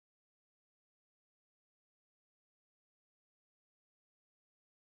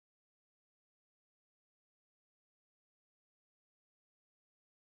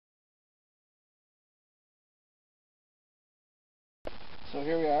So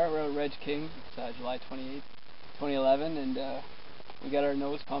here we are, we're at Reg King. It's July 28th, 2011, and we got our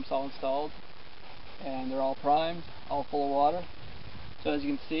nose pumps all installed, and they're all primed, all full of water. So as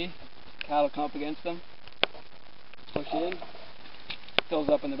you can see, cattle come up against them, push in, fills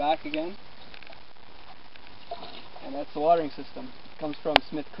up in the back again, and that's the watering system. It comes from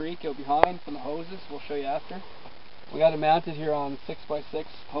Smith Creek out behind from the hoses. We'll show you after. We got it mounted here on 6x6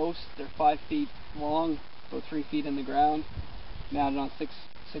 posts. They're 5 feet long, about 3 feet in the ground, mounted on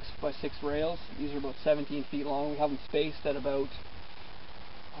 6x6 rails. These are about 17 feet long. We have them spaced at about,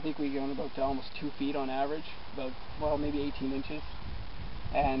 I think we go about almost 2 feet on average, about, well, maybe 18 inches.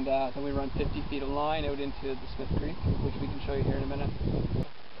 And then we run 50 feet of line out into the Smith Creek, which we can show you here in a minute.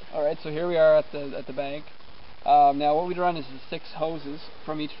 Alright, so here we are at the bank. Now what we run is 6 hoses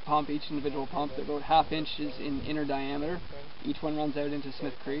from each pump, each individual pump. They're about 1/2 inches in inner diameter. Each one runs out into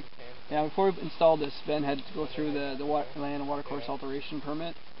Smith Creek. Now before we installed this, Ben had to go through the land and water course alteration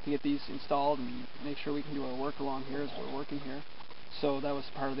permit to get these installed and make sure we can do our work along here as we're working here. So that was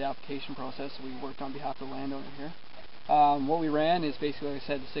part of the application process. We worked on behalf of the landowner here. What we ran is basically, like I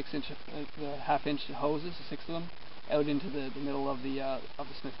said, the 1/2 inch hoses, the 6 of them, out into the middle of the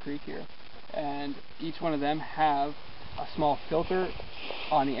Smith Creek here. And each one of them have a small filter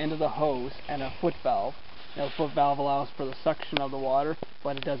on the end of the hose and a foot valve. Now the foot valve allows for the suction of the water,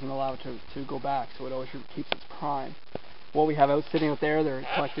 but it doesn't allow it to go back, so it always keeps its prime. What we have out sitting out there, they're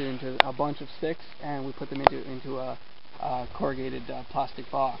collected into a bunch of sticks, and we put them into a corrugated plastic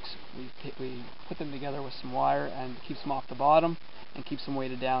box. We put them together with some wire and it keeps them off the bottom and keeps them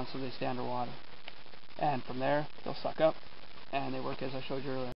weighted down so they stay underwater. And from there, they'll suck up, and they work as I showed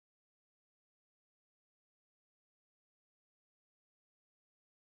you earlier.